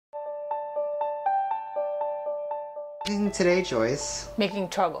Today, Joyce? Making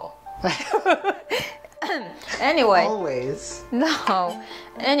trouble. Anyway. Always. No.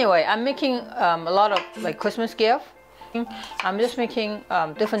 Anyway, I'm making a lot of like Christmas gift. I'm just making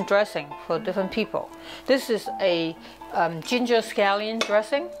different dressing for different people. This is a ginger scallion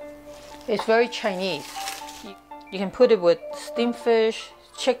dressing. It's very Chinese. You can put it with steamed fish,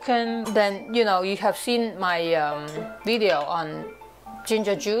 chicken. Then you have seen my video on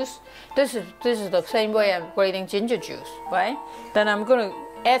ginger juice. This is the same way I'm grating ginger juice, right? Then I'm gonna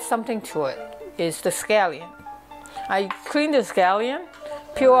add something to it. Is the scallion. I clean the scallion,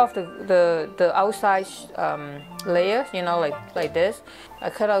 peel off the outside layer, like this. I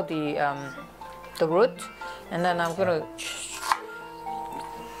cut out the root, and then I'm gonna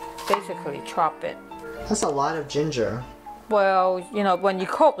basically chop it. That's a lot of ginger. Well, when you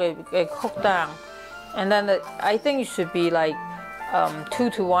cook it, it cook down, and then I think it should be like 2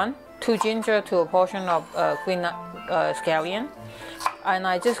 to 1, 2 ginger to a portion of green scallion, and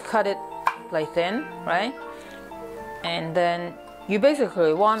I just cut it like thin, right? And then you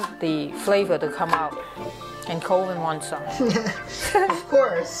basically want the flavor to come out, and Colvin wants some. Of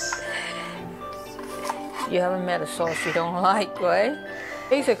course. You haven't met a sauce you don't like, right?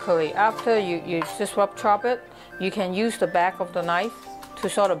 Basically, after you just chop it, you can use the back of the knife to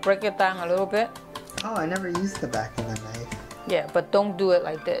sort of break it down a little bit. Oh, I never used the back of the knife. Yeah, but don't do it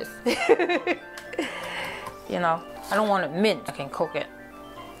like this. I don't want it mint. I can cook it.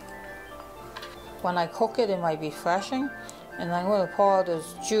 When I cook it, it might be flashing, and I'm going to pour out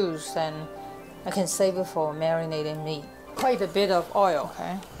this juice, and I can save it for marinating meat. Quite a bit of oil,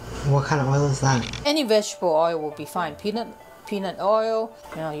 okay? What kind of oil is that? Any vegetable oil will be fine. Peanut oil.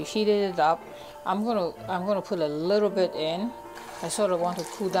 You heated it up. I'm gonna put a little bit in. I sort of want to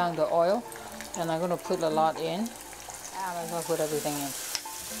cool down the oil, and I'm gonna put a lot in. I'm gonna put everything in.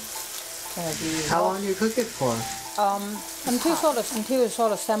 How long do you cook it for? Until it's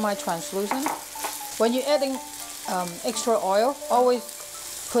sort of semi-translucent. When you're adding extra oil, always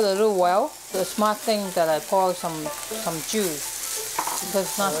put a little well. The smart thing that I pour out some juice because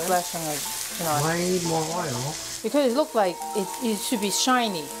it's not splashing. Why need more oil? Because it looks like it should be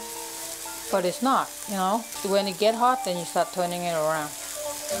shiny, but it's not. When it gets hot, then you start turning it around.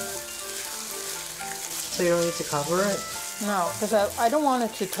 So you don't need to cover it? No, because I don't want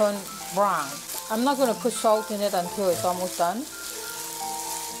it to turn brown. I'm not going to put salt in it until it's almost done.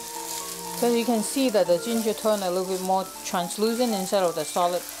 So you can see that the ginger turned a little bit more translucent instead of the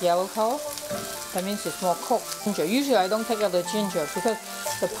solid yellow color. That means it's more cooked. Usually I don't take out the ginger because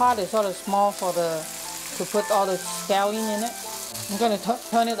the pot is sort of small to put all the scallion in it. I'm going to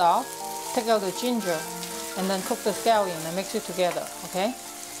turn it off, take out the ginger, and then cook the scallion and mix it together, okay?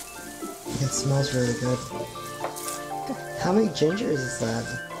 It smells really good. How many gingers is that?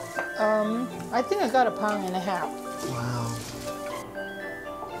 I think I got 1.5 pounds. Wow.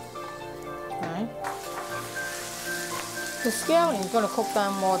 Right. The scallion is going to cook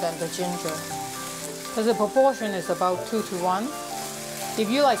down more than the ginger because the proportion is about 2 to 1. If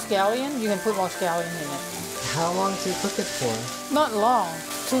you like scallion, you can put more scallion in it. How long do you cook it for? Not long,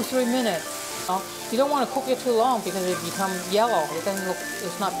 2-3 minutes. You don't want to cook it too long because it becomes yellow. It doesn't look.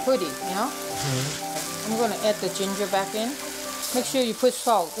 It's not pretty, I'm going to add the ginger back in. Make sure you put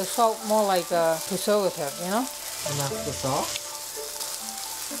salt. The salt more like a preservative, Enough for salt?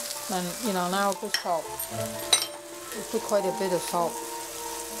 And now I'll put salt. We'll put quite a bit of salt.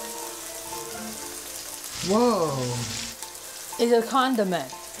 Whoa! It's a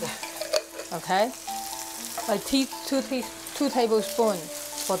condiment. Okay? Like 2 tablespoons.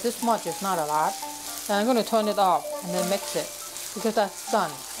 For this much, it's not a lot. And I'm going to turn it off and then mix it because that's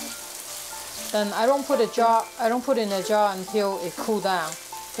done. Then I don't put it in a jar until it cools down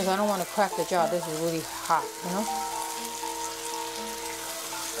because I don't want to crack the jar. This is really hot,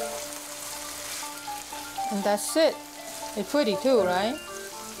 And that's it. It's pretty too, right?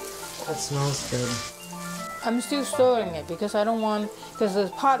 That smells good. I'm still stirring it because because the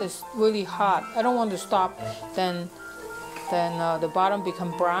pot is really hot. I don't want to stop, then the bottom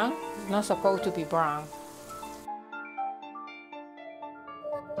become brown. It's not supposed to be brown.